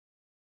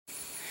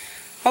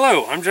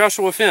Hello, I'm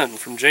Joshua Finn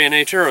from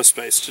J&H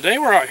Aerospace. Today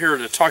we're out here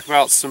to talk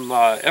about some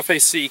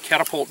FAC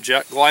catapult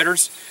jet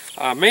gliders,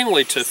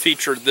 mainly to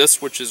feature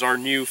this, which is our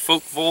new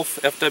Focke Wulf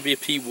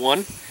FW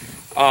P.1.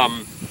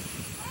 I'm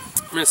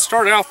going to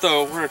start out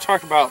though, we're going to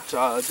talk about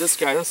this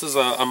guy. This is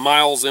a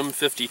Miles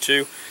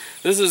M52.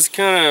 This is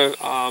kind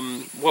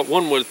of what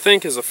one would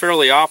think is a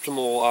fairly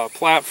optimal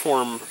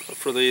platform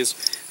for these.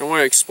 I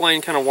want to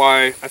explain kind of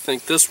why I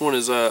think this one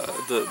is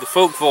the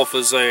Focke Wulf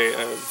is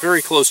a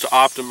very close to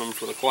optimum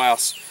for the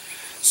class.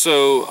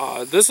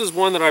 So this is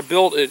one that I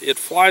built. It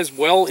flies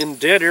well in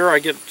dead air. I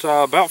get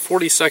about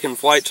 40-second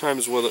flight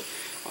times with it.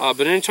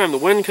 But anytime the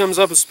wind comes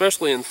up,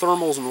 especially in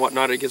thermals and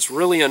whatnot, it gets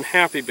really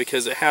unhappy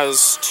because it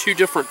has two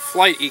different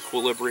flight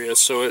equilibria.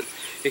 So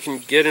it can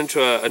get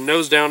into a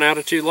nose down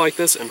attitude like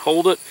this and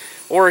hold it,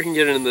 or it can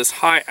get into this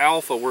high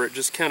alpha where it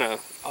just kind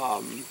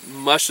of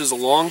mushes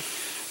along.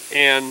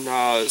 And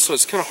so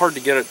it's kind of hard to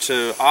get it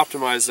to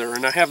optimize there.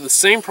 And I have the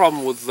same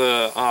problem with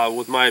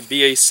my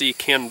BAC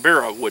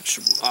Canberra, which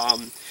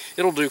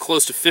it'll do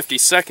close to 50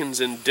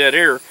 seconds in dead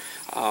air.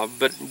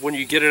 But when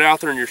you get it out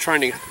there and you're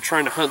trying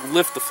to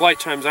lift, the flight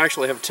times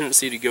actually have a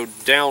tendency to go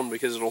down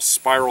because it'll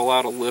spiral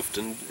out of lift,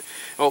 and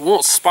well, it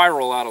won't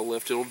spiral out of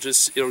lift.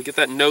 It'll get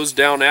that nose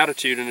down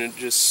attitude, and it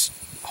just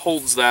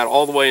holds that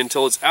all the way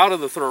until it's out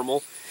of the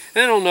thermal,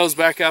 and then it'll nose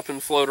back up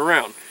and float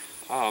around.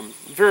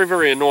 Very,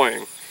 very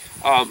annoying.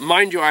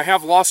 Mind you, I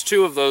have lost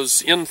 2 of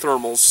those in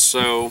thermals,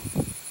 so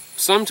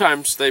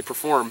sometimes they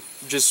perform.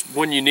 Just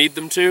when you need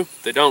them to,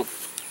 they don't.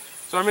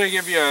 So I'm going to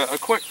give you a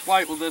quick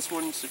flight with this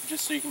one,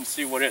 just so you can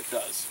see what it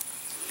does.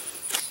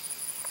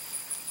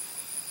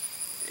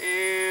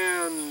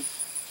 And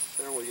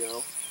there we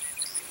go.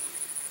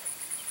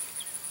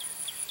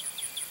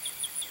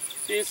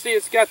 So you see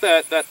it's got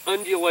that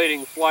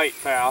undulating flight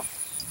path.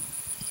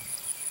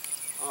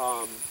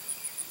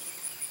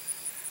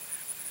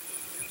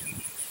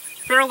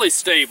 Fairly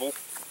stable.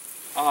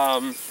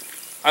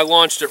 I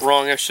launched it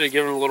wrong. I should have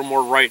given it a little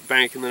more right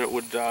bank and then it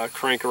would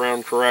crank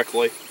around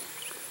correctly.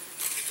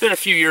 It's been a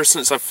few years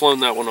since I've flown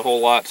that one a whole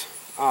lot.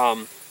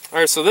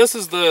 Alright, so this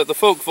is the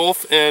Focke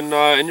Wulf,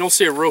 and you'll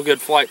see a real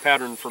good flight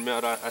pattern from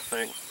it, I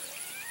think.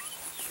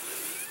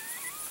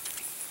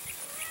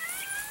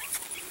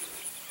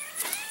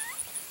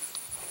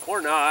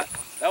 Or not.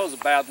 That was a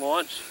bad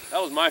launch.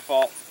 That was my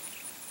fault.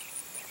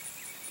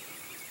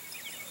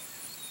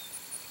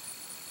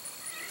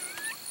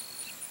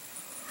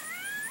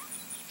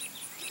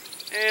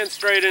 And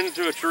straight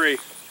into a tree.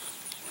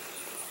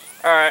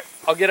 Alright,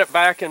 I'll get it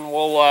back and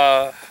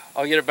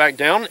I'll get it back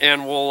down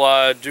and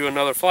we'll do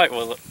another flight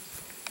with it.